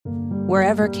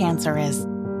Wherever cancer is,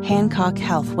 Hancock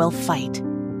Health will fight.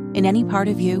 In any part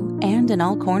of you and in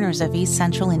all corners of East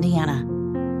Central Indiana.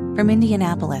 From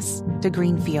Indianapolis to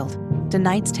Greenfield to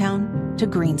Knightstown to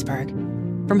Greensburg.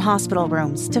 From hospital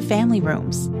rooms to family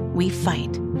rooms, we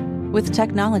fight. With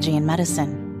technology and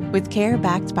medicine, with care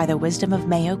backed by the wisdom of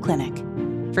Mayo Clinic.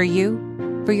 For you,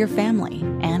 for your family,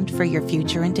 and for your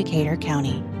future in Decatur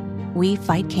County. We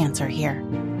fight cancer here.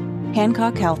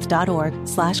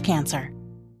 HancockHealth.org/cancer.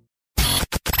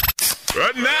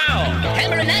 Right now,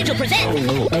 Hammer and Nigel present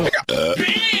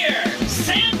Beer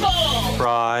Sample.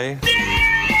 Fry.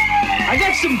 I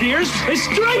got some beers. Let's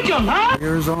drink them, huh?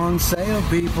 Beers on sale,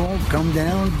 people. Come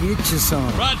down, get you some.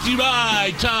 Brought to you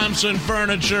by Thompson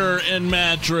Furniture and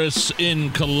Mattress in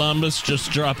Columbus.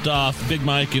 Just dropped off Big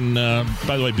Mike, and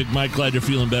by the way, Big Mike, glad you're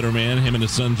feeling better, man. Him and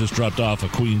his son just dropped off a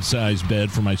queen-size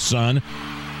bed for my son.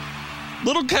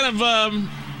 Little kind of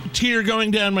tear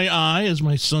going down my eye as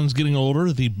my son's getting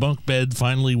older. The bunk bed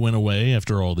finally went away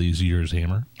after all these years,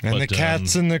 Hammer. And the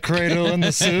cat's in the cradle and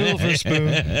the silver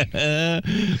spoon.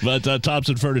 But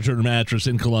Thompson Furniture and Mattress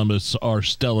in Columbus, our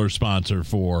stellar sponsor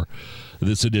for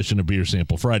this edition of Beer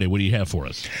Sample Friday. What do you have for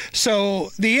us?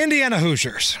 So, the Indiana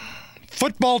Hoosiers.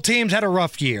 Football teams had a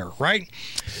rough year, right?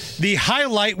 The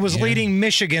highlight was leading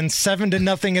Michigan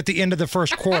 7-0 at the end of the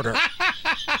first quarter.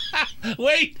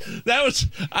 Wait, that's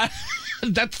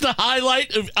the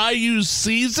highlight of IU's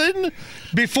season?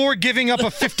 Before giving up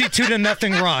a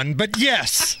 52-0 run. But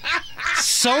yes,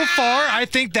 so far, I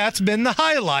think that's been the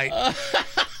highlight.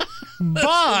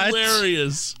 But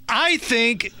hilarious. I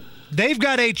think they've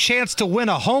got a chance to win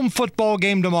a home football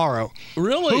game tomorrow.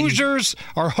 Really? Hoosiers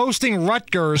are hosting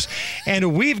Rutgers,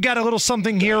 and we've got a little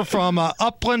something here from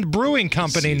Upland Brewing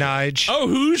Company, Nige. Oh,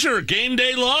 Hoosier Game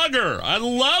Day Lager. I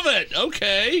love it.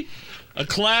 Okay. A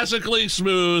classically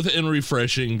smooth and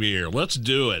refreshing beer. Let's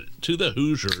do it. To the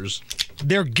Hoosiers.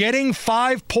 They're getting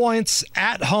 5 points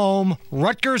at home.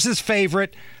 Rutgers is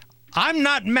favorite. I'm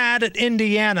not mad at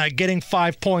Indiana getting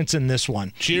 5 points in this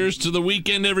one. Cheers to the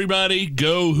weekend, everybody.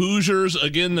 Go Hoosiers.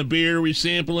 Again, the beer we're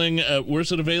sampling.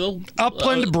 Where's it available?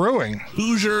 Upland Brewing.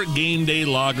 Hoosier Game Day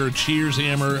Lager. Cheers,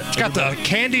 Hammer. It's got the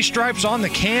candy stripes on the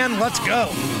can. Let's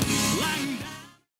go.